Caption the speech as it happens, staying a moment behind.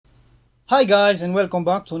Hi guys, and welcome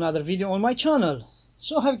back to another video on my channel.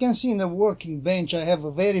 So as you can see in the working bench I have a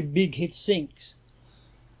very big heat sinks.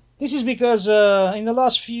 This is because in the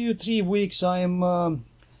last 3 weeks I am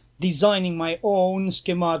designing my own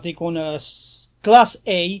schematic on a Class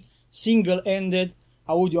A single-ended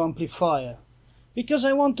audio amplifier, because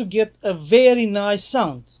I want to get a very nice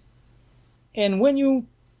sound. And when you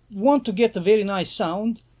want to get a very nice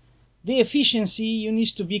sound, the efficiency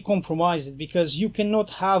needs to be compromised, because you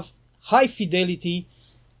cannot have high fidelity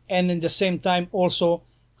and at the same time also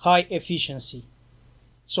high efficiency.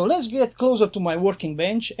 So let's get closer to my working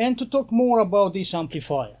bench and to talk more about this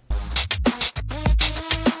amplifier.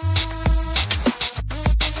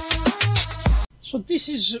 So this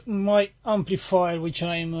is my amplifier, which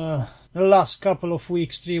I'm the last couple of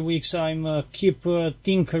weeks, 3 weeks, I'm keep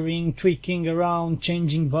tinkering, tweaking around,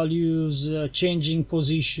 changing values, changing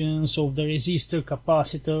positions of the resistor,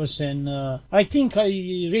 capacitors, and I think I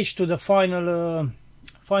reached to the final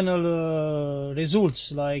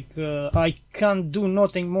results. Like I can't do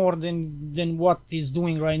nothing more than what it's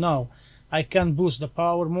doing right now. I can boost the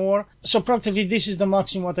power more. So practically this is the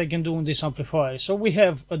maximum what I can do on this amplifier. So we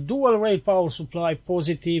have a dual rail power supply,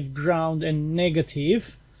 positive, ground and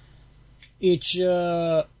negative. Each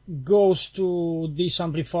goes to this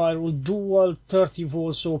amplifier with dual 30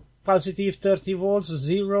 volts, so positive 30 volts,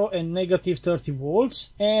 0 and negative 30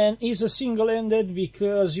 volts. And it's a single-ended,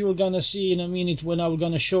 because you're gonna see in a minute when I'm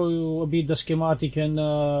gonna show you a bit the schematic and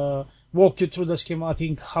walk you through the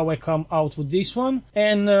schematic how I come out with this one.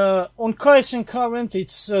 And on quiescent current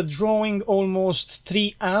it's drawing almost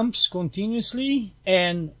 3 amps continuously,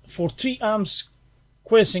 and for 3 amps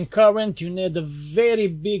quiescent current you need a very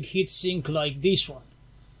big heatsink like this one.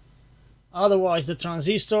 Otherwise the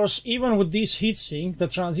transistors, even with this heatsink, the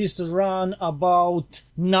transistors run about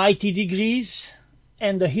 90 degrees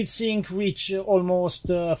and the heatsink reach almost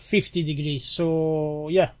 50 degrees. So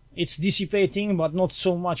yeah, it's dissipating, but not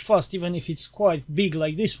so much fast, even if it's quite big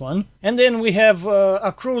like this one. And then we have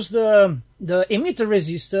across the emitter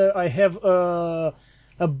resistor, I have a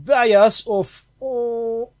bias of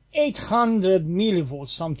 800 millivolts,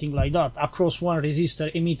 something like that, across one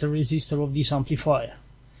resistor, emitter resistor of this amplifier.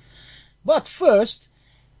 But first,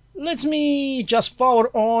 let me just power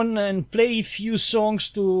on and play a few songs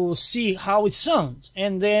to see how it sounds,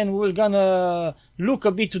 and then we're gonna look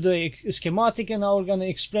a bit to the schematic and I'm gonna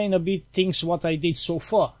explain a bit things what I did so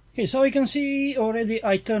far. Okay, so you can see already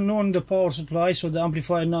I turned on the power supply, so the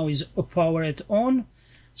amplifier now is powered on.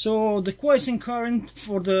 So the quiescent current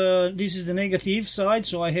for this is the negative side,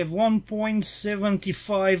 so I have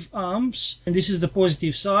 1.75 amps, and this is the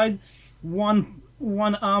positive side, 1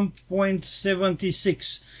 amp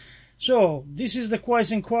 0.76. So this is the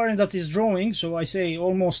quiescent current that is drawing, so I say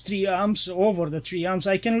almost 3 amps, over the 3 amps.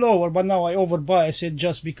 I can lower, but now I over bias it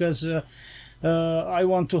just because I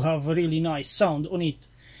want to have a really nice sound on it.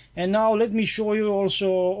 And now let me show you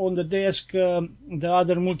also on the desk the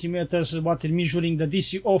other multimeters, what are measuring the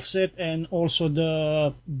DC offset and also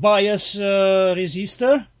the bias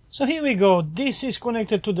resistor. So here we go. This is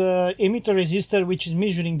connected to the emitter resistor, which is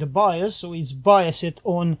measuring the bias, so it's biased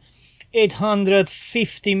on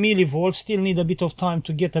 850 millivolts. Still need a bit of time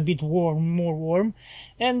to get a bit warm, more warm.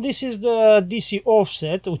 And this is the DC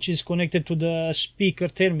offset, which is connected to the speaker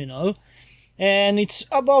terminal, and it's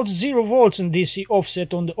about 0 volts in DC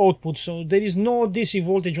offset on the output, so there is no DC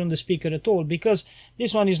voltage on the speaker at all, because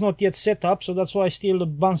this one is not yet set up, so that's why it's still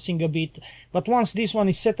bouncing a bit. But once this one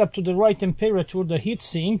is set up to the right temperature, the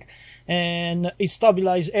heatsink, and it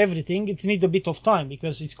stabilizes everything, it needs a bit of time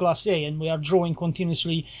because it's Class A and we are drawing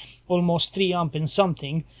continuously almost 3 amp and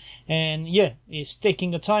something, and yeah, it's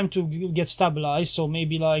taking a time to get stabilized. So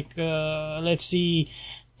maybe like let's see,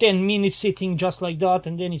 10 minutes sitting just like that,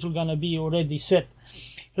 and then it will gonna be already set.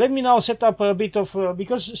 Let me now set up a bit of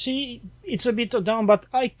because see, it's a bit down, but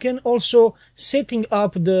I can also setting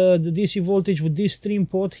up the DC voltage with this trim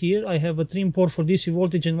port here. I have a trim port for DC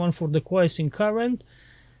voltage and one for the quiescent current.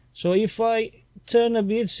 So if I turn a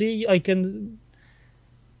bit, see, I can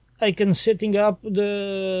setting up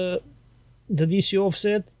the DC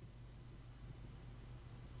offset.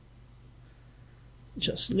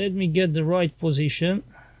 Just let me get the right position.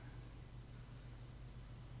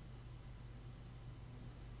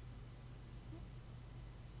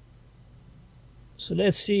 So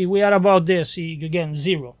let's see, we are about there, see, again,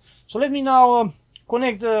 0. So let me now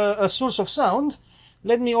connect a source of sound.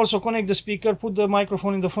 Let me also connect the speaker, put the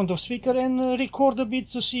microphone in the front of speaker and record a bit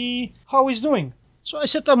to see how it's doing. So I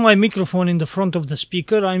set up my microphone in the front of the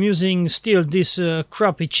speaker. I'm using still this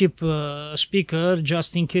crappy cheap speaker,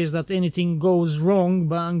 just in case that anything goes wrong,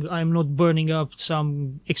 bang, I'm not burning up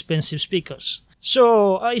some expensive speakers.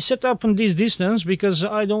 So I set up on this distance because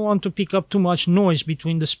I don't want to pick up too much noise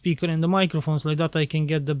between the speaker and the microphones. Like that I can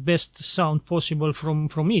get the best sound possible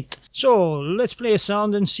from it. So let's play a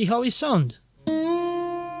sound and see how it sounds.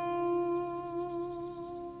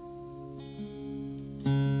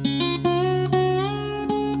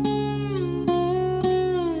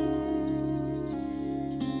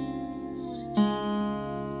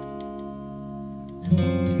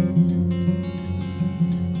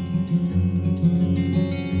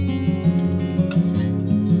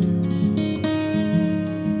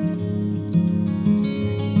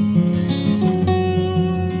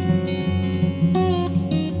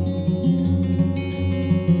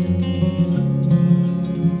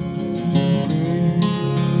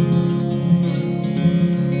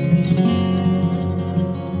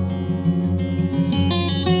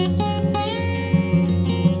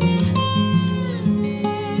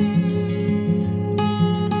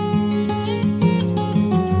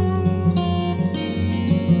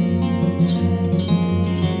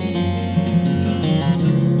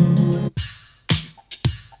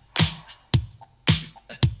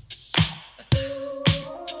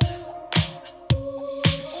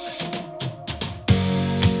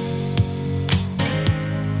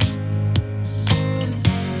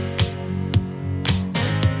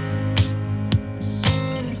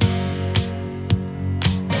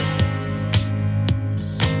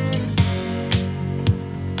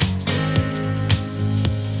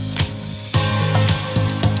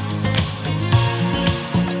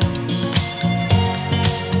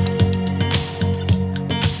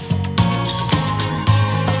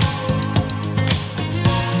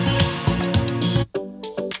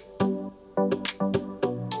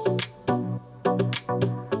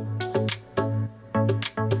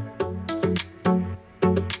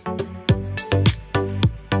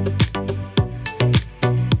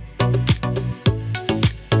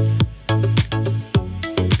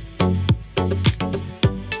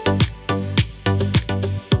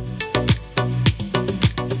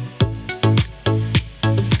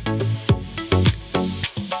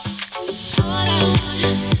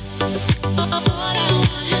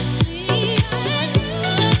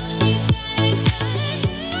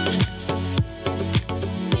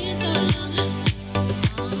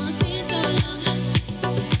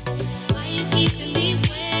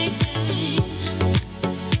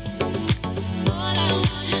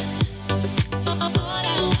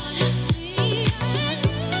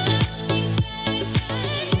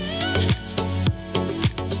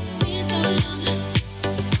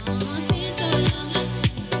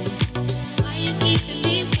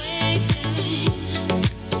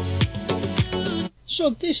 So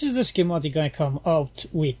this is the schematic I come out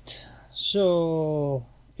with. So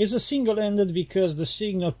it's a single-ended because the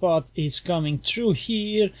signal path is coming through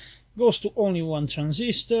here, goes to only one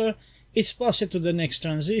transistor, it's passed to the next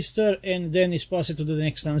transistor, and then it's passed to the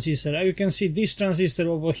next transistor. As you can see, this transistor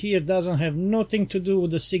over here doesn't have nothing to do with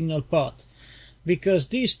the signal path, because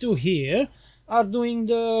these two here are doing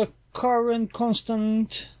the current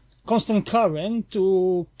constant current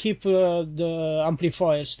to keep the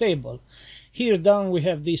amplifier stable. Here down we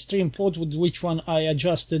have the stream port with which one I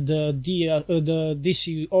adjusted the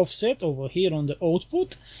DC offset over here on the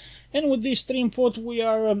output, and with this stream port we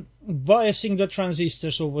are biasing the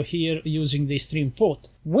transistors over here using the stream port.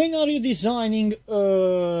 When are you designing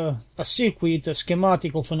a circuit, a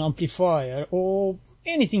schematic of an amplifier or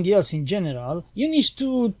anything else in general, you need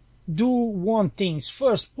to do one thing.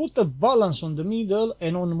 First, put a balance on the middle,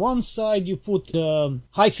 and on one side you put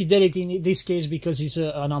high fidelity, in this case because it's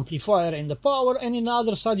an amplifier, and the power, and in the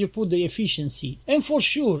other side you put the efficiency. And for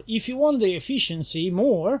sure, if you want the efficiency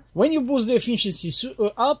more, when you boost the efficiency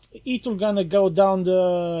up, it will gonna go down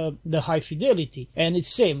the high fidelity. And it's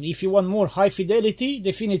same, if you want more high fidelity,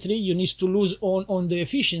 definitely you need to lose on the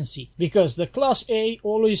efficiency, because the class A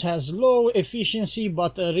always has low efficiency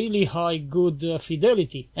but a really high good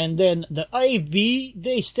fidelity. And then the AB,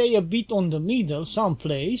 they stay a bit on the middle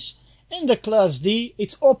someplace, and the class D,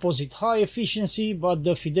 it's opposite, high efficiency but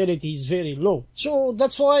the fidelity is very low. So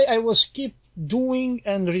that's why I was keep doing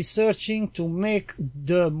and researching to make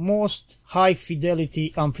the most high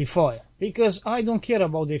fidelity amplifier, because I don't care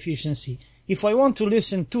about the efficiency. If I want to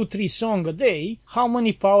listen 2-3 songs a day, how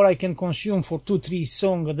many power I can consume for 2-3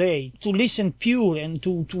 songs a day to listen pure and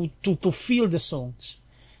to feel the songs.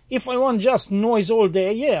 If I want just noise all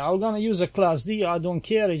day, yeah, I'm gonna use a class D, I don't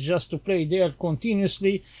care, it's just to play there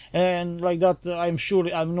continuously, and like that I'm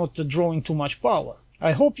sure I'm not drawing too much power.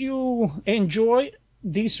 I hope you enjoy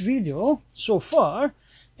this video so far,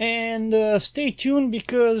 and stay tuned,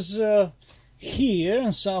 because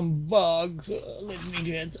here some bug. Let me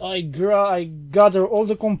get. I gather all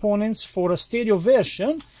the components for a stereo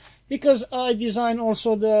version, because I designed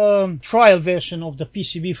also the trial version of the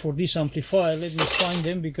PCB for this amplifier. Let me find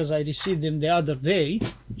them because I received them the other day.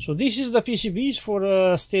 So this is the PCBs for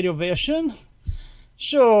a stereo version.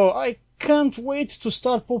 So I can't wait to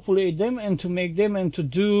start populate them and to make them and to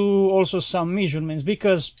do also some measurements,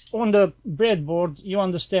 because on the breadboard, you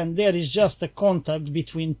understand, there is just a contact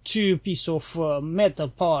between two pieces of metal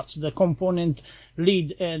parts, the component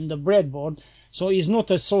lead and the breadboard. So it's not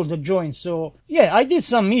a solder joint. So yeah, I did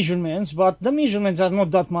some measurements, but the measurements are not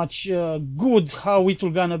that much good how it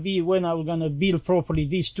will gonna be when I'm gonna build properly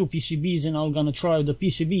these two PCBs and I'm gonna try the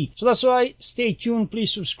PCB. So that's why stay tuned,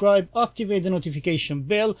 please subscribe, activate the notification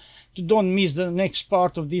bell to don't miss the next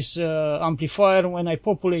part of this amplifier when I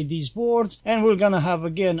populate these boards. And we're gonna have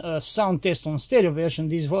again a sound test on stereo version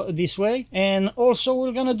this way. And also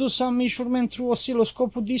we're gonna do some measurement through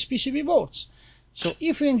oscilloscope with these PCB boards. So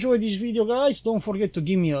if you enjoyed this video, guys, don't forget to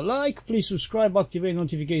give me a like, please subscribe, activate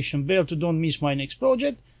notification bell to don't miss my next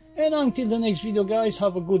project. And until the next video, guys,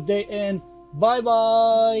 have a good day and bye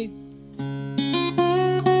bye.